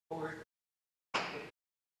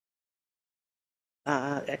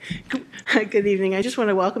Good evening. I just want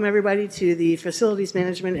to welcome everybody to the Facilities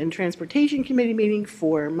Management and Transportation Committee meeting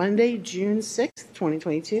for Monday, June 6th,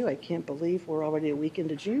 2022. I can't believe we're already a week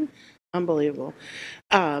into June. Unbelievable.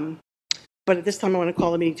 But at this time, I want to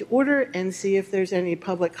call the meeting to order and see if there's any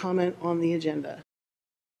public comment on the agenda.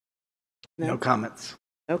 No comments.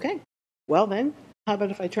 Okay. Well then, how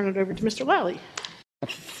about if I turn it over to Mr. Lally?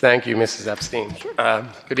 Thank you, Mrs. Epstein. Sure.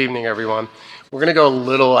 Good evening, everyone. We're going to go a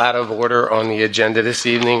little out of order on the agenda this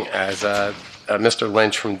evening as Mr.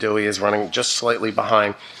 Lynch from Dewey is running just slightly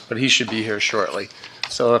behind, but he should be here shortly.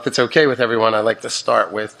 So if it's okay with everyone, I'd like to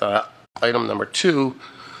start with item number 2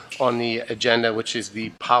 on the agenda, which is the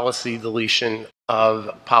policy deletion of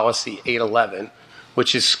policy 811,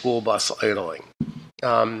 which is school bus idling.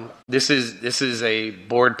 This is a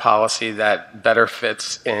board policy that better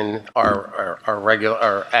fits in our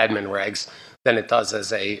admin regs than it does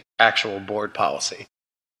as a actual board policy.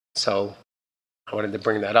 So I wanted to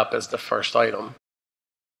bring that up as the first item.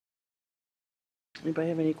 Anybody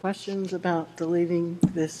have any questions about deleting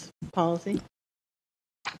this policy?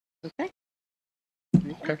 Okay.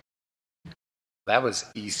 Okay. That was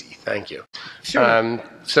easy. Thank you. Sure.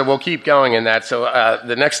 So we'll keep going in that. So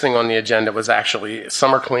the next thing on the agenda was actually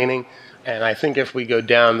summer cleaning. And I think if we go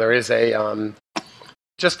down, there is a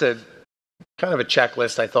just a kind of a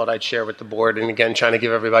checklist I thought I'd share with the board. And again, trying to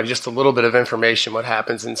give everybody just a little bit of information what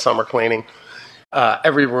happens in summer cleaning.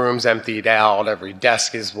 Every room's emptied out. Every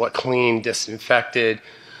desk is cleaned, disinfected.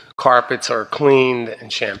 Carpets are cleaned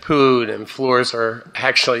and shampooed, and floors are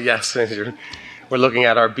actually, yes, we're looking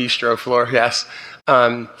at our bistro floor, yes.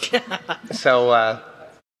 So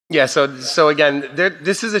again,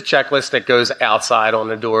 this is a checklist that goes outside on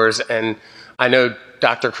the doors, and I know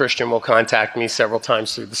Dr. Christian will contact me several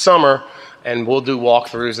times through the summer, and we'll do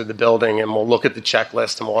walkthroughs of the building, and we'll look at the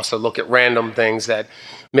checklist, and we'll also look at random things that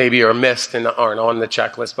maybe are missed and aren't on the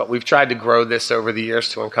checklist. But we've tried to grow this over the years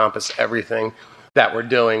to encompass everything that we're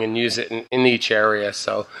doing and use it in each area.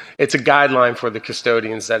 So it's a guideline for the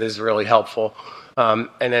custodians that is really helpful. And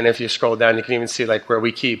then if you scroll down, you can even see like where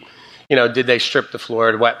we keep, did they strip the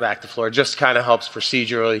floor, wet back the floor? Just kind of helps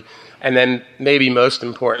procedurally. And then maybe most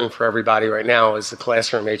important for everybody right now is the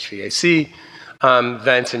classroom HVAC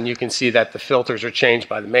vents. And you can see that the filters are changed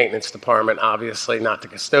by the maintenance department, obviously not the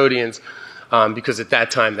custodians, because at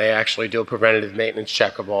that time they actually do a preventative maintenance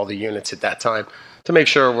check of all the units at that time to make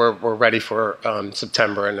sure we're ready for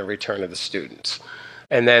September and the return of the students.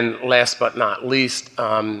 And then last but not least,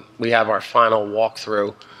 we have our final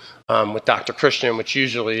walkthrough with Dr. Christian, which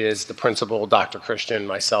usually is the principal, Dr. Christian,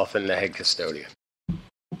 myself, and the head custodian.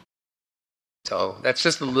 So that's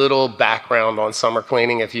just a little background on summer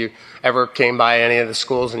cleaning. If you ever came by any of the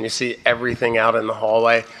schools and you see everything out in the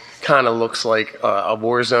hallway, kind of looks like a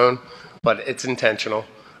war zone, but it's intentional.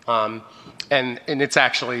 And it's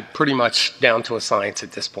actually pretty much down to a science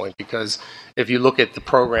at this point, because if you look at the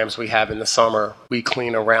programs we have in the summer, we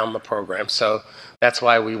clean around the program. So that's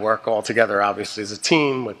why we work all together, obviously, as a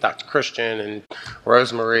team with Dr. Christian and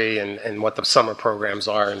Rosemary and what the summer programs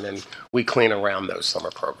are, and then we clean around those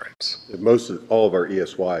summer programs. All of our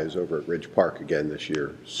ESY is over at Ridge Park again this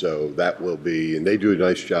year. So that will be, and they do a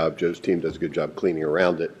nice job. Joe's team does a good job cleaning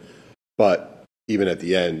around it. But even at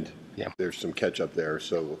the end, there's some catch up there.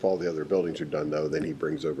 So if all the other buildings are done, though, then he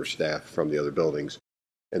brings over staff from the other buildings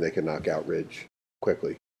and they can knock out Ridge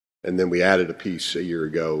quickly. And then we added a piece a year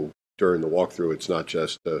ago during the walkthrough. It's not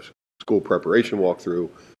just a school preparation walkthrough.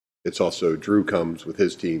 It's also Drew comes with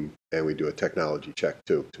his team and we do a technology check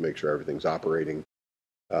too to make sure everything's operating.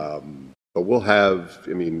 But we'll have,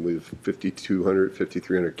 we've 5,200,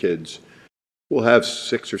 5,300 kids. We'll have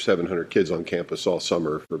 600 or 700 kids on campus all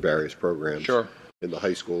summer for various programs. Sure. In the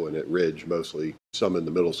high school and at Ridge, mostly, some in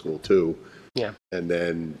the middle school too. Yeah. And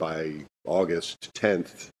then by August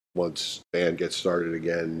 10th, once band gets started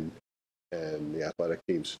again and the athletic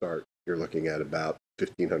teams start, you're looking at about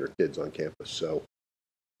 1,500 kids on campus. So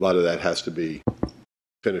a lot of that has to be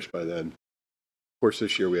finished by then. Of course,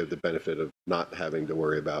 this year we have the benefit of not having to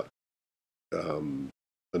worry about a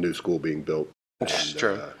new school being built. That's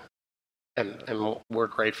true. And we're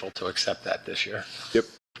grateful to accept that this year. Yep.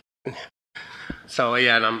 So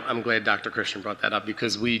yeah, and I'm glad Dr. Christian brought that up,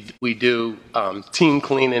 because we do team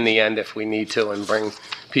clean in the end if we need to, and bring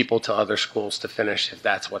people to other schools to finish if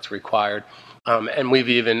that's what's required. And we've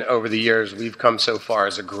even, over the years, we've come so far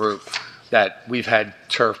as a group that we've had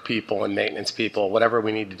turf people and maintenance people, whatever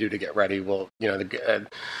we need to do to get ready. The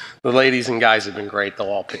ladies and guys have been great. They'll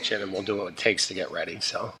all pitch in and we'll do what it takes to get ready.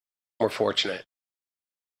 So we're fortunate.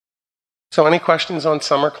 So any questions on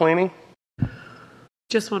summer cleaning?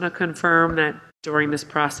 Just want to confirm that during this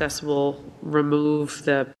process, we'll remove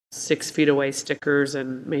the 6 feet away stickers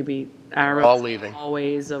and maybe arrows All leaving.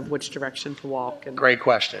 always of which direction to walk. And Great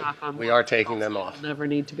question. knock on We wood. are taking them off. Never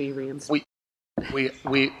need to be reinstalled.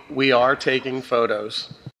 We are taking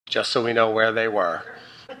photos just so we know where they were,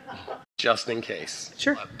 just in case.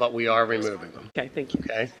 Sure. But we are removing them. Okay, thank you.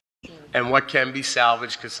 Okay. And what can be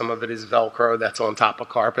salvaged, because some of it is Velcro that's on top of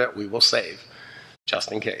carpet, we will save,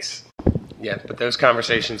 just in case. Yeah, but those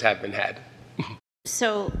conversations have been had.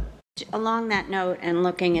 So, along that note, and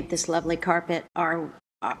looking at this lovely carpet, are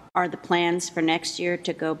the plans for next year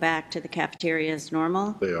to go back to the cafeteria as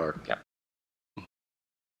normal? They are. Yeah.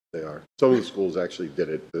 They are. Some of the schools actually did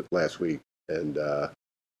it last week, and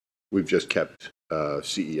we've just kept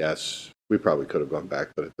CES. We probably could have gone back,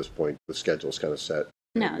 but at this point, the schedule's kind of set.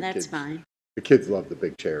 No, that's fine. The kids love the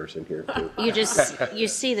big chairs in here, too. You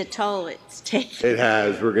see the toll it's taken. It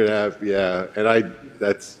has. We're going to have, yeah. And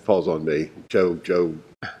that falls on me. Joe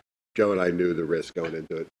and I knew the risk going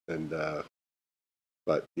into it. And,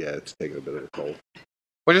 but yeah, it's taken a bit of a toll.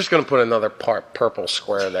 We're just going to put another purple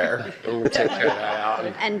square there. And we'll take care of that out.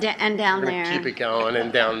 And down We're there. going to keep it going,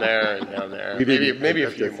 and down there, and down there. We Maybe a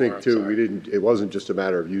have few to think more. too. It wasn't just a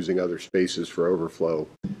matter of using other spaces for overflow.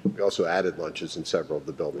 We also added lunches in several of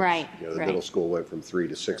the buildings. Right, The right. middle school went from 3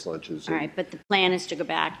 to 6 lunches. All right, but the plan is to go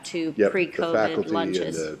back to Yep, the pre-COVID faculty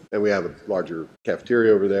lunches. and we have a larger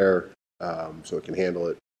cafeteria over there, so it can handle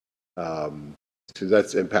it. So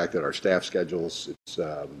that's impacted our staff schedules. It's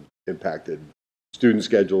impacted student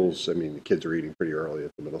schedules. I mean, the kids are eating pretty early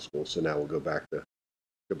at the middle school, so now we'll go back to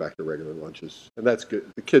regular lunches, and that's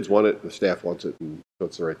good. The kids want it, the staff wants it, and so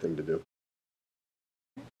it's the right thing to do.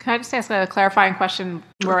 Can I just ask a clarifying question,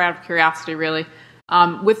 more out of curiosity, really?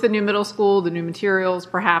 With the new middle school, the new materials,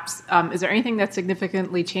 perhaps, is there anything that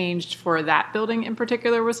significantly changed for that building in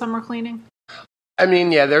particular with summer cleaning? I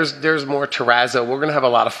mean, yeah, there's more terrazzo. We're going to have a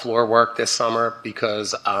lot of floor work this summer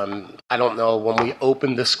because I don't know, when we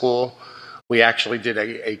opened the school, we actually did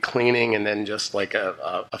a cleaning and then just like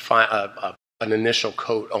an initial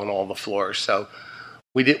coat on all the floors. So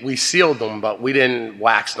we sealed them, but we didn't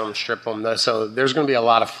wax them, strip them. So there's going to be a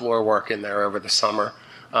lot of floor work in there over the summer,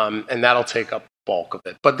 and that'll take up bulk of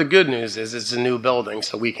it. But the good news is it's a new building,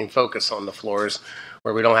 so we can focus on the floors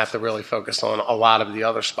where we don't have to really focus on a lot of the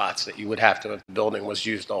other spots that you would have to if the building was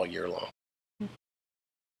used all year long.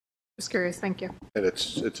 Just curious, thank you. And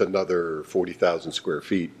it's another 40,000 square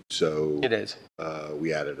feet, so It is.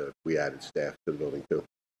 we added staff to the building too.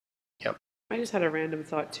 Yep. I just had a random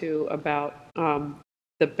thought, too, about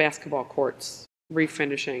the basketball courts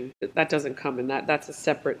refinishing. That doesn't come in that. That's a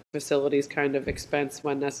separate facilities kind of expense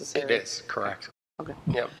when necessary. It is, correct. Okay.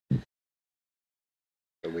 Yep.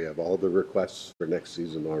 And we have all the requests for next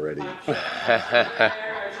season already.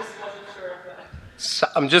 So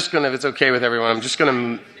I'm just going to, if it's okay with everyone, I'm just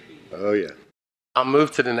going to, Oh yeah. I'll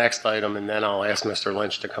move to the next item and then I'll ask Mr.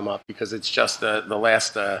 Lynch to come up because it's just the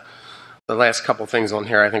last couple things on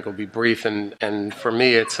here I think will be brief. And for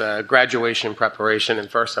me, it's graduation preparation. And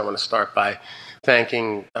first I want to start by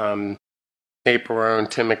thanking Nate Barone,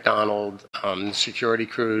 Tim McDonald, the security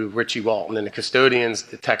crew, Richie Walton, and the custodians.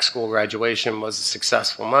 The tech school graduation was a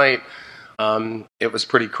successful night. It was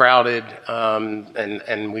pretty crowded,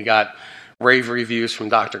 and we got rave reviews from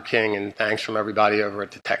Dr. King, and thanks from everybody over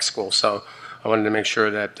at the tech school. So I wanted to make sure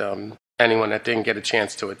that anyone that didn't get a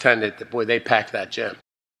chance to attend it, boy, they packed that gym.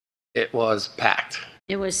 It was packed.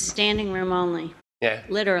 It was standing room only. Yeah.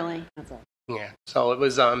 Literally. Yeah. So it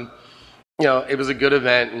was, it was a good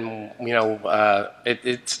event, and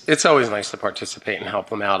it's always nice to participate and help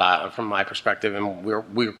them out from my perspective, and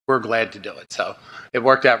we're glad to do it. So it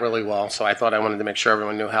worked out really well. So I thought I wanted to make sure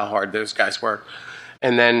everyone knew how hard those guys work.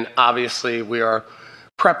 And then obviously we are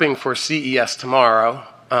prepping for CES tomorrow,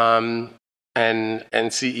 and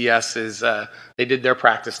CES is they did their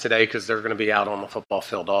practice today because they're going to be out on the football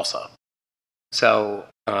field also. So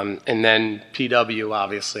and then PW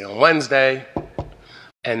obviously on Wednesday,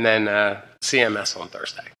 and then CMS on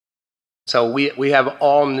Thursday. So we have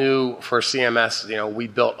all new for CMS. We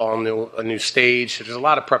built a new stage. There's a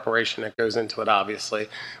lot of preparation that goes into it. Obviously,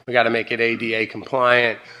 we got to make it ADA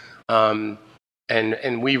compliant,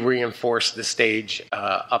 and we reinforced the stage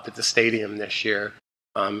up at the stadium this year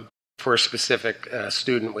for a specific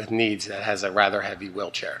student with needs that has a rather heavy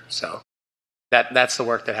wheelchair. So that's the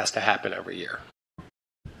work that has to happen every year.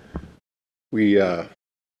 The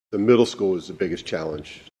middle school was the biggest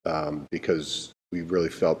challenge because we really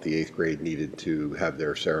felt the 8th grade needed to have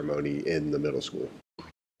their ceremony in the middle school. A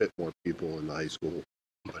bit more people in the high school,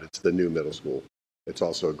 but it's the new middle school. It's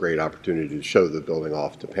also a great opportunity to show the building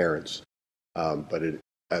off to parents. But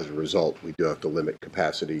as a result, we do have to limit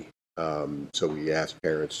capacity. So we ask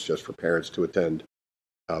parents, just for parents to attend.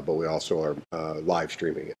 but we also are live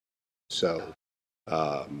streaming it. So,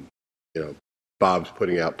 Bob's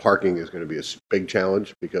putting out parking is going to be a big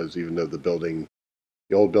challenge because even though the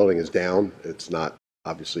old building is down, it's not,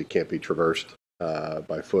 obviously can't be traversed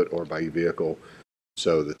by foot or by vehicle.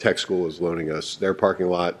 So the tech school is loaning us their parking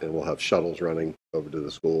lot, and we'll have shuttles running over to the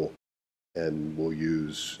school, and we'll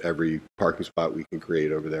use every parking spot we can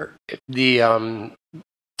create over there. Tim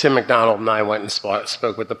McDonald and I went and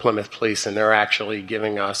spoke with the Plymouth Police, and they're actually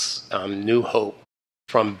giving us new hope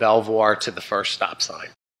from Belvoir to the first stop sign.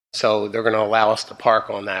 So they're going to allow us to park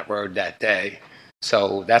on that road that day.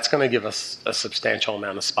 So that's going to give us a substantial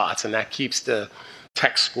amount of spots, and that keeps the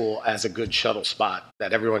tech school as a good shuttle spot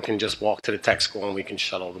that everyone can just walk to the tech school and we can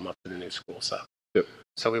shuttle them up to the new school.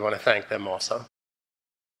 So we want to thank them also.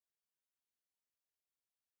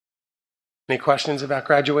 Any questions about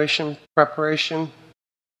graduation preparation?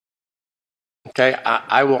 Okay,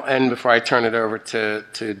 I will end before I turn it over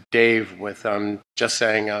to Dave with just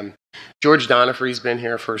saying George Donifrey's been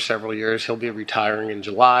here for several years. He'll be retiring in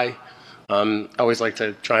July. I always like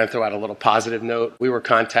to try and throw out a little positive note. We were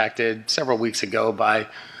contacted several weeks ago by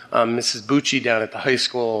Mrs. Bucci down at the high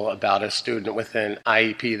school about a student with an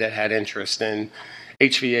IEP that had interest in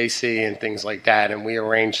HVAC and things like that, and we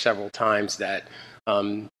arranged several times that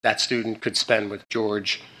that student could spend with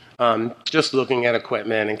George just looking at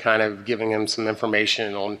equipment and kind of giving him some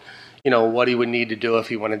information on, what he would need to do if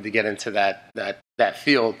he wanted to get into that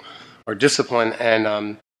field or discipline.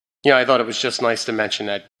 And I thought it was just nice to mention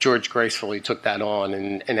that George gracefully took that on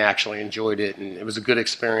and actually enjoyed it, and it was a good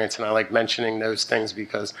experience. And I like mentioning those things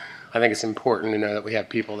because I think it's important to know that we have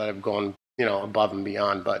people that have gone, above and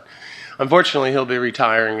beyond. But unfortunately, he'll be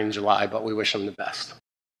retiring in July, but we wish him the best.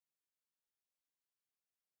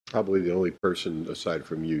 Probably the only person aside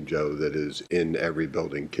from you, Joe, that is in every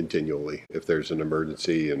building continually. If there's an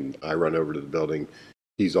emergency and I run over to the building,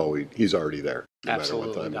 he's already there, no Absolutely,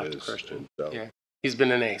 matter what time Dr. it is. Christian. So, Yeah, he's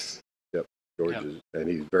been an ace. Yep, George is, and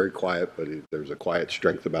he's very quiet, but there's a quiet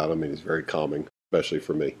strength about him, and he's very calming, especially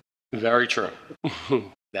for me. Very true.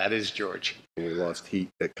 That is George. When we lost heat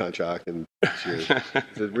at Conshohocken this year,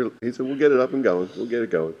 he said, "We'll get it up and going. We'll get it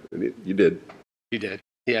going," and you did. You did.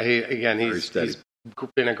 Yeah. He's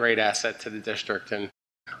been a great asset to the district, and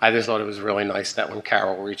I just thought it was really nice that when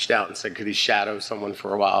Carol reached out and said, could he shadow someone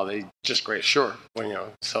for a while, they just great, sure.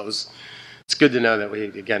 Well, so it's good to know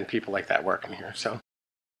that people like that working here. So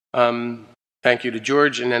thank you to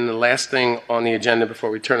George. And then the last thing on the agenda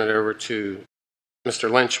before we turn it over to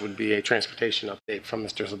Mr. Lynch would be a transportation update from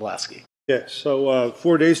Mr. Zablaski. Yeah, so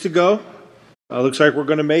 4 days to go. Looks like we're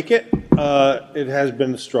going to make it. It has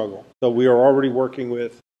been a struggle. So we are already working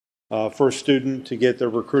with First Student to get their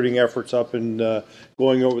recruiting efforts up and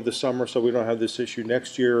going over the summer so we don't have this issue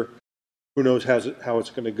next year. Who knows how it's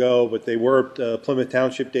going to go, but they were at Plymouth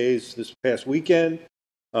Township Days this past weekend.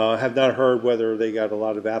 Have not heard whether they got a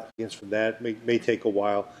lot of applicants for that. May take a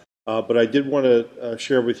while. But I did want to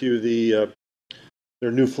share with you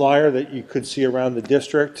their new flyer that you could see around the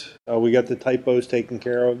district. We got the typos taken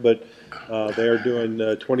care of, but they are doing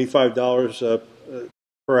 $25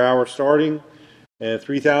 per hour starting, and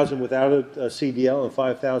 $3,000 without a CDL and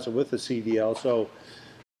 $5,000 with a CDL. So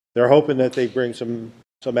they're hoping that they bring some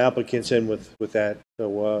applicants in with that.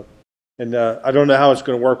 So I don't know how it's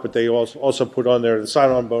going to work, but they also put on there the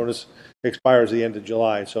sign-on bonus expires at the end of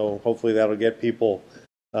July. So hopefully that'll get people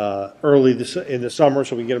early in the summer,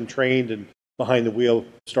 so we can get them trained and behind the wheel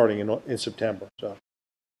starting in September. So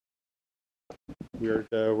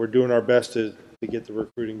we're doing our best to get the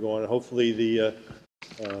recruiting going. Hopefully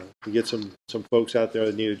we get some folks out there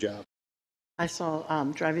that need a job. I saw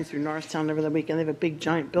driving through Norristown over the weekend. They have a big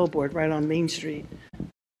giant billboard right on Main Street.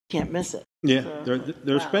 Can't miss it. Yeah, so,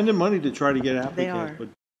 they're spending money to try to get applicants, they are. but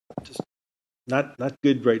just not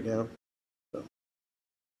good right now. So.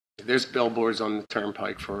 There's billboards on the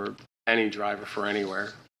turnpike for any driver for anywhere.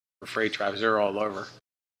 For freight drivers, they're all over.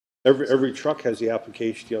 Every truck has the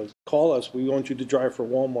application. Call us. We want you to drive for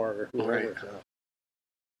Walmart or whoever. Right.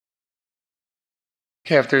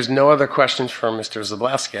 Okay, if there's no other questions for Mr.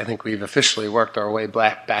 Zablaski, I think we've officially worked our way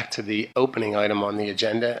back to the opening item on the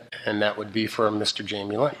agenda, and that would be for Mr.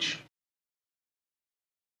 Jamie Lynch.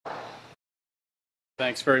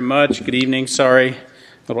 Thanks very much. Good evening. Sorry,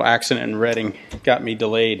 little accident in Reading got me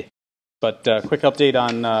delayed. But quick update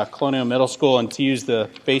on Colonial Middle School, and to use the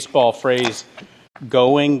baseball phrase,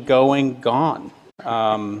 going, gone.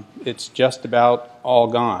 It's just about all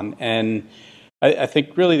gone. And I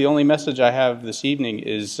think really the only message I have this evening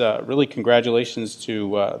is really congratulations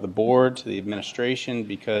to the board, to the administration,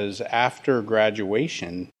 because after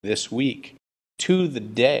graduation this week, to the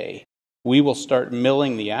day, we will start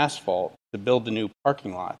milling the asphalt to build the new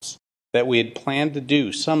parking lots that we had planned to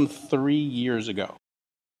do some 3 years ago,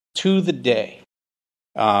 to the day.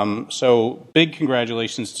 So big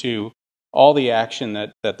congratulations to all the action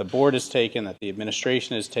that the board has taken, that the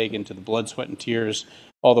administration has taken, to the blood, sweat, and tears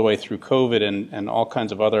all the way through COVID and all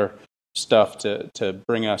kinds of other stuff to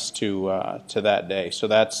bring us to that day. So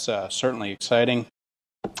that's certainly exciting.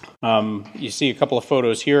 You see a couple of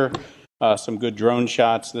photos here, some good drone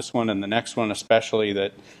shots, this one and the next one especially,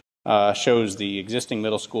 that shows the existing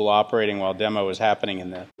middle school operating while demo is happening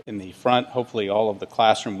in the front. Hopefully all of the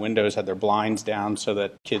classroom windows had their blinds down so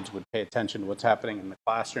that kids would pay attention to what's happening in the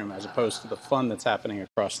classroom as opposed to the fun that's happening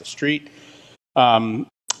across the street.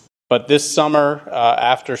 But this summer,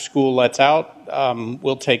 after school lets out,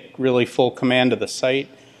 we'll take really full command of the site.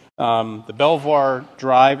 The Belvoir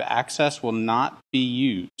Drive access will not be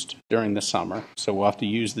used during the summer, so we'll have to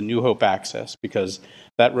use the New Hope access because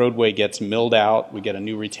that roadway gets milled out. We get a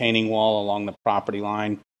new retaining wall along the property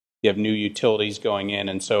line. You have new utilities going in,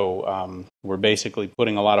 and so we're basically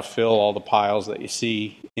putting a lot of fill, all the piles that you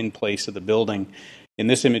see in place of the building. In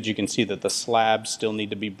this image, you can see that the slabs still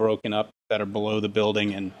need to be broken up that are below the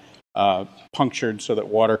building and punctured so that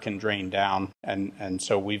water can drain down. And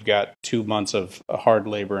so we've got 2 months of hard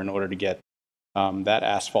labor in order to get that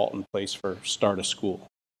asphalt in place for start of school.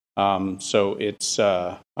 So it's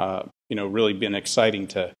really been exciting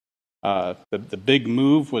to. The big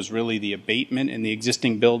move was really the abatement in the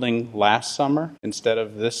existing building last summer instead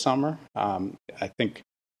of this summer. I think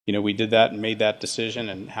we did that and made that decision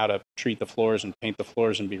and how to treat the floors and paint the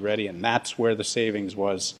floors and be ready, and that's where the savings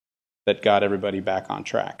was that got everybody back on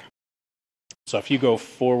track. So if you go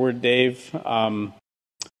forward, Dave,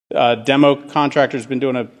 demo contractor's been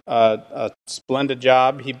doing a splendid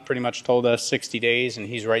job. He pretty much told us 60 days, and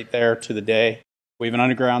he's right there to the day. We have an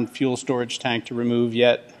underground fuel storage tank to remove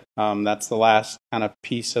yet. That's the last kind of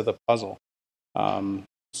piece of the puzzle.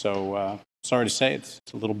 So sorry to say, it's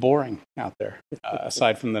a little boring out there,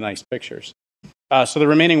 aside from the nice pictures. So the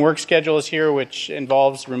remaining work schedule is here, which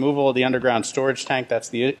involves removal of the underground storage tank. That's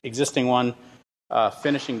the existing one.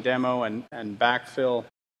 Finishing demo and backfill.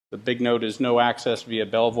 The big note is no access via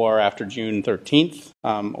Belvoir after June 13th,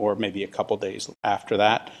 or maybe a couple days after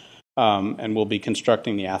that. And we'll be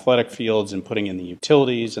constructing the athletic fields and putting in the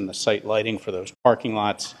utilities and the site lighting for those parking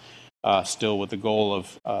lots, still with the goal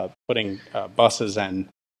of putting buses and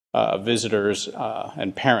visitors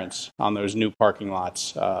and parents on those new parking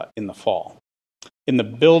lots in the fall. In the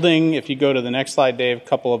building, if you go to the next slide, Dave, a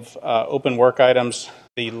couple of open work items.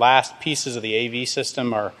 The last pieces of the AV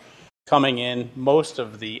system are coming in. Most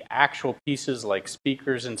of the actual pieces, like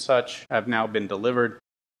speakers and such, have now been delivered,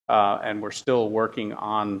 and we're still working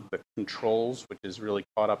on the controls, which is really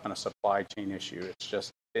caught up in a supply chain issue. It's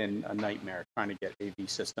just been a nightmare trying to get AV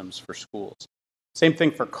systems for schools. Same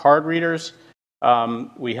thing for card readers.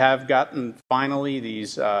 We have gotten finally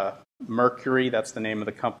these Mercury, that's the name of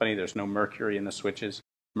the company. There's no mercury in the switches.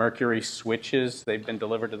 Mercury switches, they've been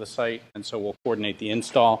delivered to the site, and so we'll coordinate the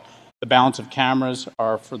install. The balance of cameras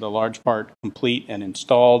are, for the large part, complete and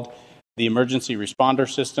installed. The emergency responder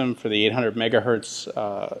system for the 800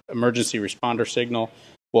 megahertz emergency responder signal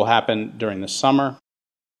will happen during the summer.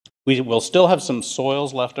 We will still have some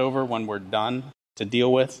soils left over when we're done to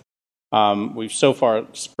deal with. We've so far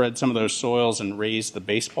spread some of those soils and raised the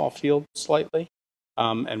baseball field slightly.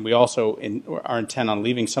 And we also are intent on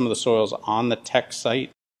leaving some of the soils on the tech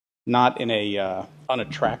site, not in a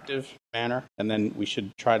unattractive manner, and then we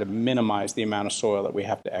should try to minimize the amount of soil that we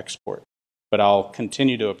have to export. But I'll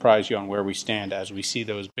continue to apprise you on where we stand as we see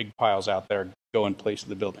those big piles out there go in place of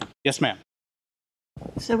the building. Yes, ma'am.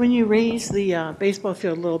 So when you raise the baseball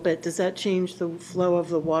field a little bit, does that change the flow of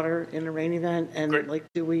the water in a rain event? And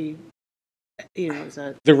do we, is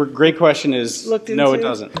that... The great question is, no, it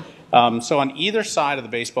doesn't. So on either side of the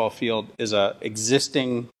baseball field is a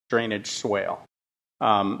existing drainage swale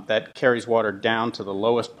that carries water down to the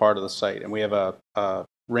lowest part of the site. And we have a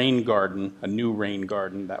rain garden, a new rain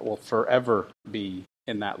garden that will forever be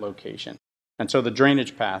in that location. And so the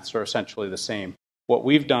drainage paths are essentially the same. What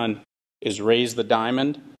we've done is raise the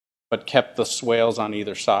diamond, but kept the swales on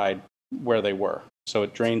either side where they were. So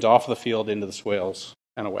it drains off the field into the swales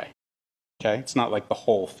and away. Okay? It's not like the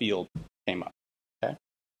whole field came up. Okay?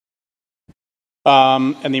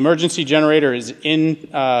 And the emergency generator is in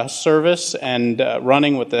service and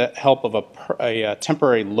running with the help of a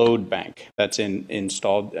temporary load bank that's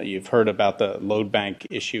installed. You've heard about the load bank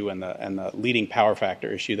issue and the leading power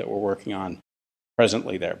factor issue that we're working on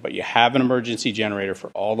presently there. But you have an emergency generator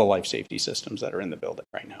for all the life safety systems that are in the building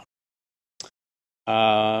right now.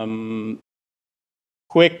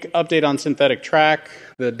 Quick update on synthetic track.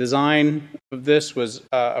 The design of this was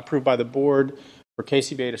approved by the board for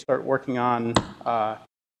KCBA to start working on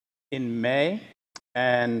in May.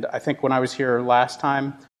 And I think when I was here last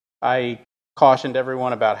time, I cautioned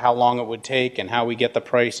everyone about how long it would take and how we get the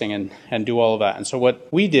pricing and do all of that. And so what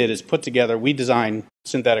we did is we designed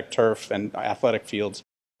synthetic turf and athletic fields,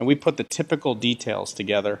 and we put the typical details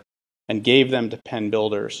together and gave them to Penn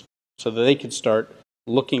builders so that they could start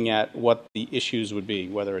looking at what the issues would be,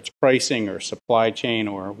 whether it's pricing or supply chain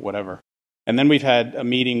or whatever. And then we've had a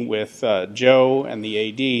meeting with Joe and the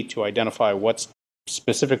AD to identify what's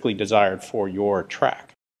specifically desired for your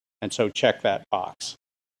track. And so check that box.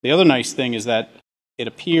 The other nice thing is that it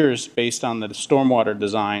appears, based on the stormwater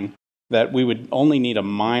design, that we would only need a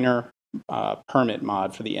minor permit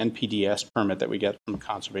mod for the NPDES permit that we get from the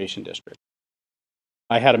Conservation District.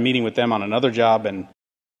 I had a meeting with them on another job and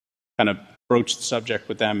kind of broached the subject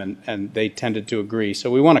with them, and they tended to agree.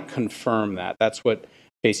 So we want to confirm that. That's what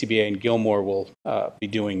KCBA and Gilmore will be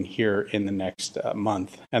doing here in the next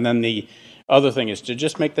month. And then the other thing is to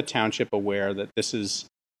just make the township aware that this is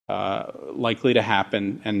likely to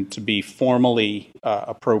happen, and to be formally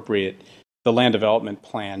appropriate, the land development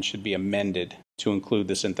plan should be amended to include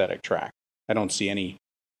the synthetic track. I don't see any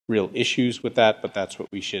real issues with that, but that's what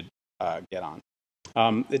we should get on.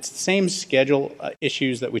 It's the same schedule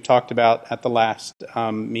issues that we talked about at the last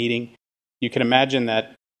meeting. You can imagine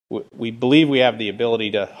that we believe we have the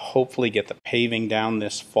ability to hopefully get the paving down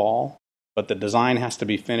this fall, but the design has to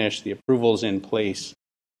be finished, the approval's in place,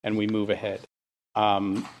 and we move ahead.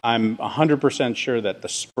 I'm 100% sure that the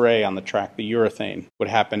spray on the track, the urethane, would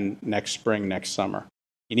happen next spring, next summer.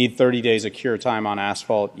 You need 30 days of cure time on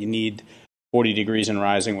asphalt. You need 40 degrees and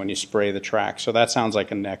rising when you spray the track. So that sounds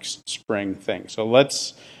like a next spring thing. So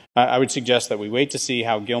I would suggest that we wait to see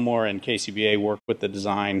how Gilmore and KCBA work with the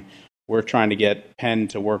design. We're trying to get Penn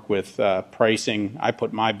to work with pricing. I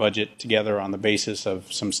put my budget together on the basis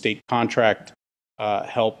of some state contract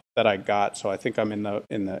help that I got. So I think I'm in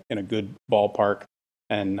a good ballpark.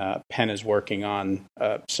 And Penn is working on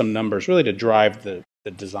some numbers really to drive the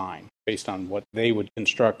design based on what they would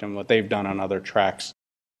construct and what they've done on other tracks.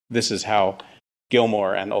 This is how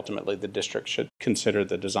Gilmore and ultimately the district should consider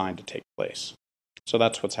the design to take place. So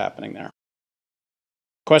that's what's happening there.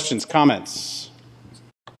 Questions, comments?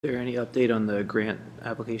 Is there any update on the grant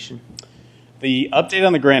application? The update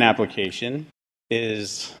on the grant application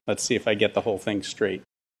is, let's see if I get the whole thing straight.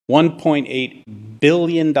 $1.8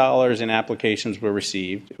 billion in applications were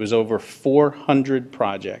received. It was over 400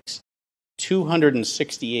 projects.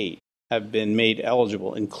 268 have been made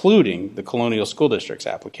eligible, including the Colonial School District's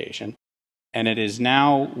application. And it is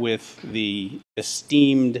now with the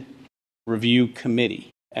esteemed review committee.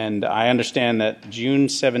 And I understand that June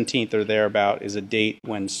 17th or thereabout is a date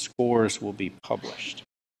when scores will be published.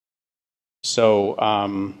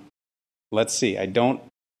 So let's see. I don't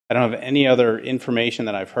have any other information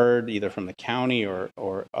that I've heard either from the county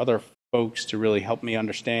or other folks to really help me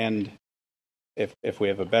understand if we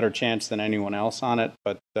have a better chance than anyone else on it.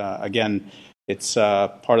 But again, it's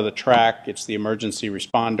part of the track. It's the emergency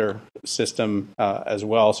responder system as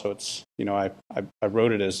well. So it's, I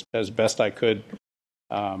wrote it as best I could,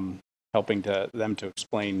 helping them to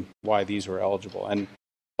explain why these were eligible. And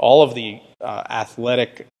all of the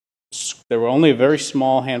there were only a very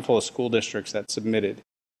small handful of school districts that submitted.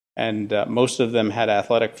 And most of them had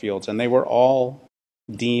athletic fields, and they were all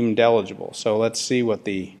deemed eligible. So let's see what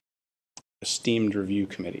the esteemed review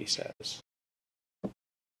committee says.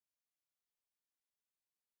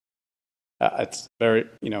 It's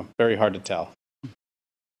very hard to tell.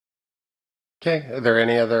 Okay, are there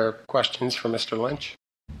any other questions for Mr. Lynch?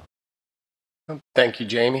 Thank you,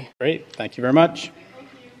 Jamie. Great, thank you very much.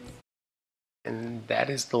 And that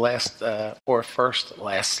is the last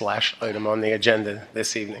item on the agenda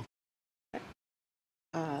this evening.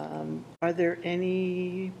 Are there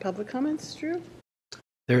any public comments, Drew?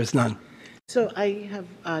 There is none. So I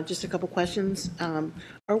have just a couple questions.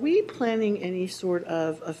 Are we planning any sort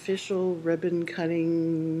of official ribbon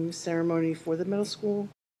cutting ceremony for the middle school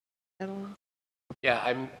at all?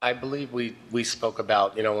 Yeah, I believe we spoke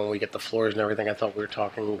about, when we get the floors and everything, I thought we were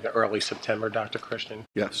talking early September, Dr. Christian.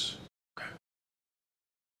 Yes. Okay.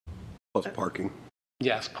 Plus parking.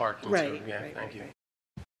 Yes, parking. Right. Too. Yeah, right, thank you.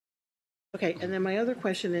 Okay, and then my other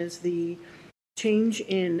question is the change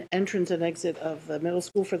in entrance and exit of the middle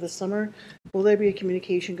school for the summer. Will there be a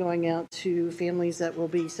communication going out to families that will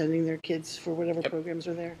be sending their kids for whatever programs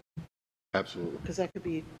are there? Absolutely. Because that could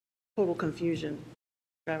be total confusion,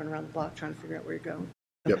 driving around the block trying to figure out where you're going.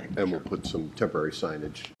 Yep, Okay. and we'll put some temporary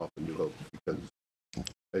signage off in New Hope because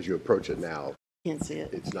as you approach it now, Can't see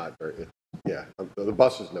it. it's not very, Yeah, the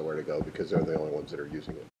bus is nowhere to go because they're the only ones that are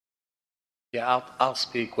using it. Yeah, I'll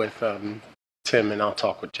speak with Tim and I'll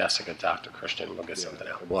talk with Jessica, Dr. Christian. We'll get something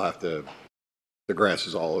out. We'll have to, the grass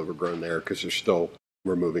is all overgrown there because they're still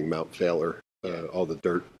removing Mount Failer, all the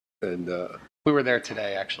dirt. And we were there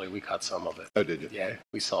today, actually. We cut some of it. Oh, did you? Yeah,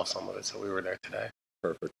 we saw some of it, so we were there today.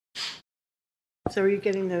 Perfect. So are you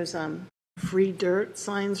getting those free dirt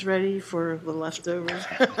signs ready for the leftovers?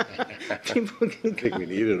 People can I think we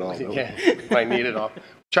need it all. Yeah, I need it all.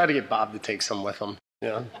 Try to get Bob to take some with him. You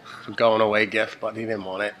know, going away gift, but he didn't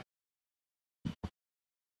want it.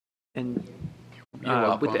 And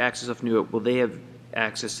welcome. with the access of New Hope, will they have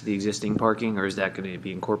access to the existing parking, or is that going to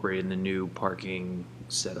be incorporated in the new parking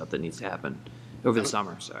setup that needs to happen over the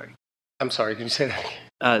summer? Sorry. I'm sorry, can you say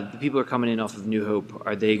that? The people are coming in off of New Hope.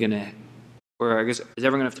 Are they going to, or I guess, is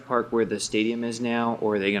everyone going to have to park where the stadium is now,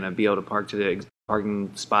 or are they going to be able to park to the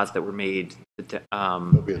parking spots that were made?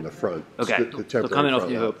 They'll be in the front. Okay. They'll come in off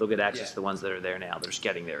New lot. Hope. They'll get access to the ones that are there now. They're just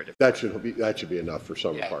getting there. That should be enough for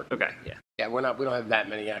summer park. Okay. Yeah. Yeah, we don't have that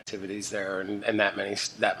many activities there and that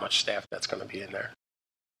much staff that's going to be in there.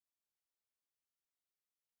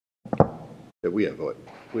 Yeah, we have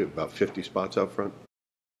about 50 spots out front.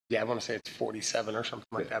 Yeah, I want to say it's 47 or something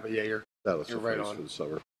like that, but yeah, you're right on. For the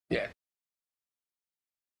summer. Yeah.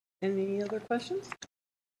 Any other questions?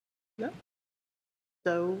 No?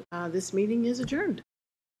 So this meeting is adjourned.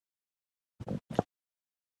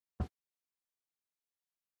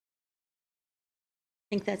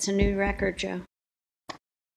 I think that's a new record, Joe.